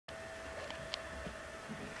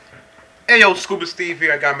Hey yo, Scuba Steve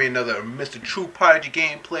here. I got me another MrTrueProdigy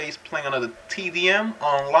gameplays, playing another TDM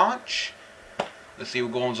on launch. Let's see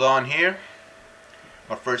what goes on here.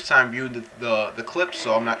 My first time viewing the clip,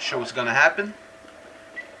 so I'm not sure what's gonna happen.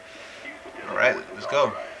 Alright, let's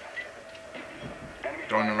go.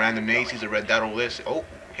 Throwing a random nades, he's a red dot over this. Oh,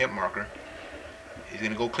 hit marker. He's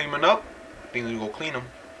gonna go clean him up. I think he's gonna go clean him.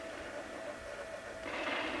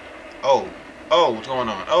 Oh, what's going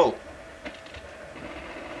on? Oh.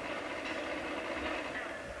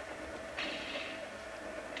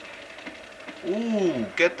 Ooh,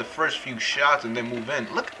 get the first few shots and then move in.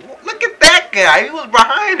 Look at that guy. He was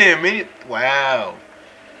behind him. Wow.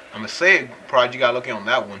 I'm gonna say, Prodigy got lucky on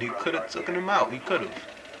that one. He could have taken him out. He could have.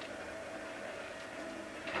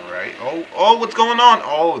 All right. Oh, what's going on?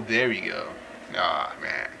 Oh, there you go. Ah,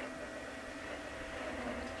 man.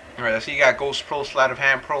 All right. I see you got Ghost Pro, Sleight of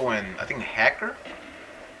Hand Pro, and I think Hacker.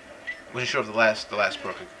 Wasn't sure if the last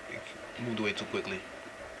perk moved away too quickly.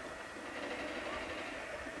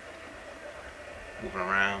 Moving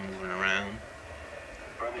around.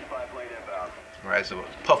 Alright, so a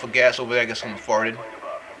puff of gas over there. I guess someone farted.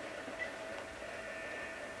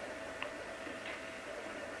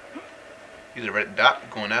 He's a red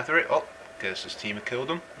dot going after it. Oh, guess his team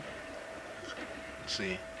killed him. Let's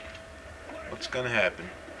see. What's gonna happen?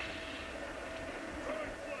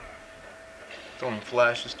 Throwing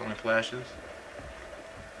flashes.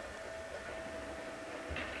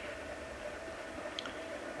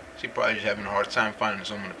 She probably just having a hard time finding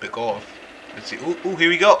someone to pick off. Let's see. Ooh, here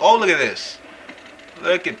we go. Oh, look at this.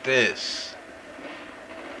 Look at this.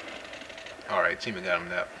 Alright, teammate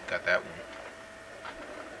got that one.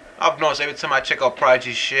 I've noticed every time I check out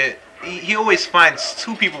Prodigy's shit, he always finds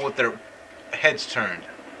two people with their heads turned.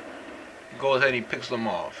 He goes ahead and he picks them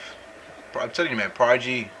off. I'm telling you, man,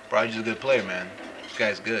 Prodigy's a good player, man. This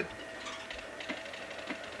guy's good.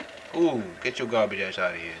 Ooh, get your garbage ass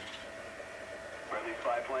out of here.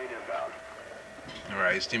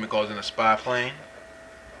 Alright, his teammate calls in a spy plane.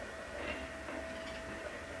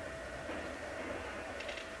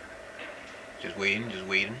 Just waiting.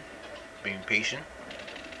 Being patient.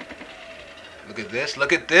 Look at this.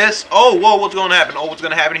 Oh, whoa, what's gonna happen? Oh, what's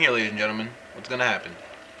gonna happen here, ladies and gentlemen? What's gonna happen?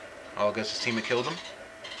 Oh, I guess his teammate killed him.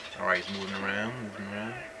 Alright, he's moving around.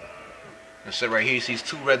 Let's sit right here. He sees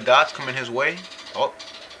two red dots coming his way. Oh,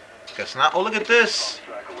 guess not. Oh, look at this.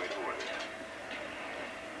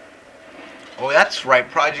 Oh, that's right.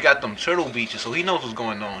 Prodigy got them turtle beaches, so he knows what's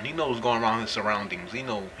going on. He knows what's going around his surroundings. He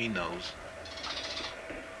knows.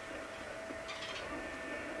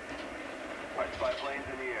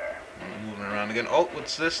 Moving around again. Oh,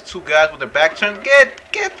 what's this? Two guys with their back turned. Get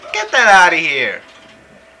that out of here.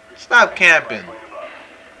 Stop camping.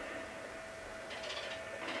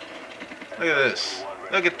 Look at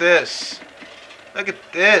this.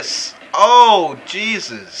 Oh,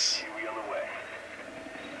 Jesus.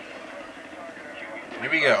 Here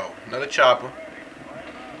we go. Another chopper.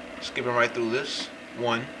 Skipping right through this.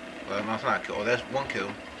 One. Well, that's not a kill. Oh, that's one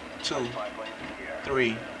kill. 2,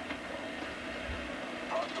 3,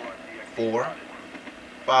 4,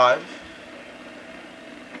 5.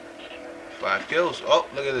 5 kills. Oh,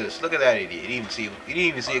 look at this. Look at that idiot. He didn't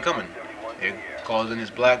even see it coming. There calls in his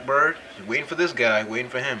Blackbird. He's waiting for this guy. Waiting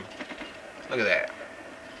for him. Look at that.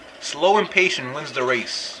 Slow and patient wins the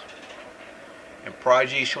race. And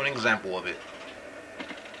Prodigy is showing an example of it.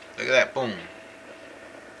 Look at that. Boom.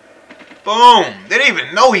 Boom. They didn't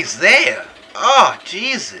even know he's there. Oh,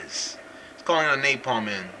 Jesus. He's calling a napalm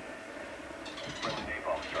in.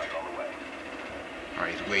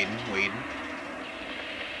 Alright, he's waiting.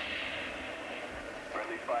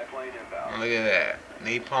 Oh, look at that.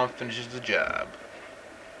 Napalm finishes the job.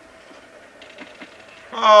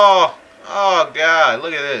 Oh, God.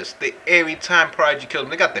 Look at this. Every time Prodigy kills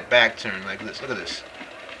them, they got their back turned like this. Look at this.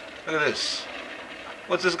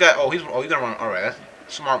 What's this guy? He's gonna run. Alright, that's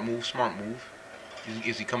smart move.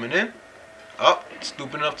 Is he coming in? Oh,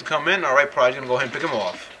 stupid enough to come in. Alright, Prodigy's gonna go ahead and pick him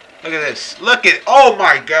off. Look at this. Oh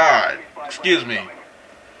my God. Excuse me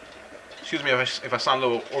if I sound a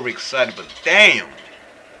little overexcited, but damn.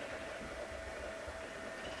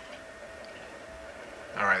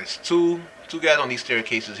 Alright, it's two guys on these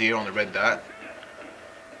staircases here on the red dot.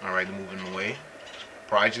 Alright, they're moving away.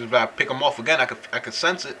 Prodigy's about to pick them off again. I could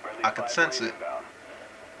sense it.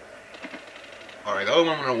 Alright, the other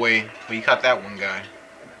one went away, but he caught that one guy.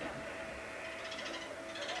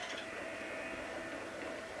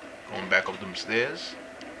 Going back up them stairs.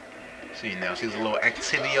 See now, see there's a little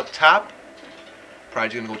activity up top.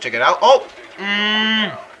 Prodigy's gonna go check it out. Oh!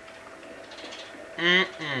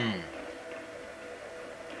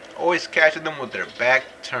 Always catching them with their back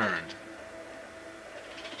turned.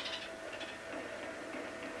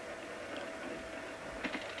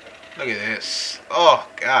 Look at this. Oh,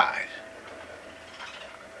 God.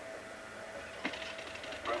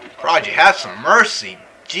 Prodigy, have some mercy.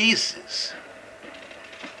 Jesus.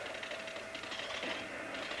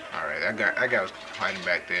 Alright, that guy was hiding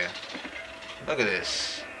back there. Look at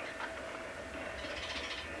this.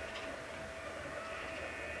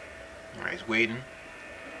 Alright, he's waiting.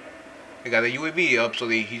 They got the UAV up, so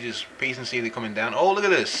he's just pacing, see they're coming down. Oh, look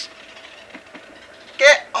at this.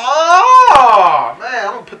 Get. Oh, man,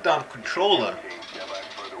 I'm gonna put down the controller.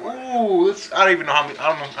 Ooh, I don't even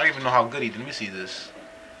know how good he did. Let me see this.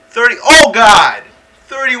 30. Oh God,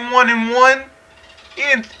 31-1. He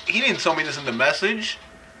didn't tell me this in the message.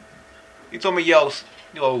 He told me, yo,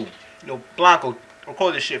 Blanco,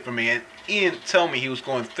 record this shit for me, and he didn't tell me he was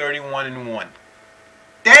going 31-1.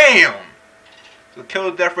 Damn. So the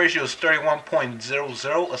kill to death ratio is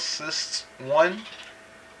 31.00. Assists 1.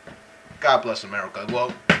 God bless America.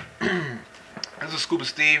 Well, this is Scuba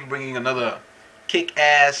Steve bringing another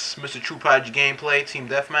kick-ass MrTrueProdigy gameplay, team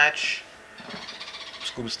deathmatch.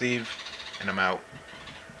 Scuba Steve, and I'm out.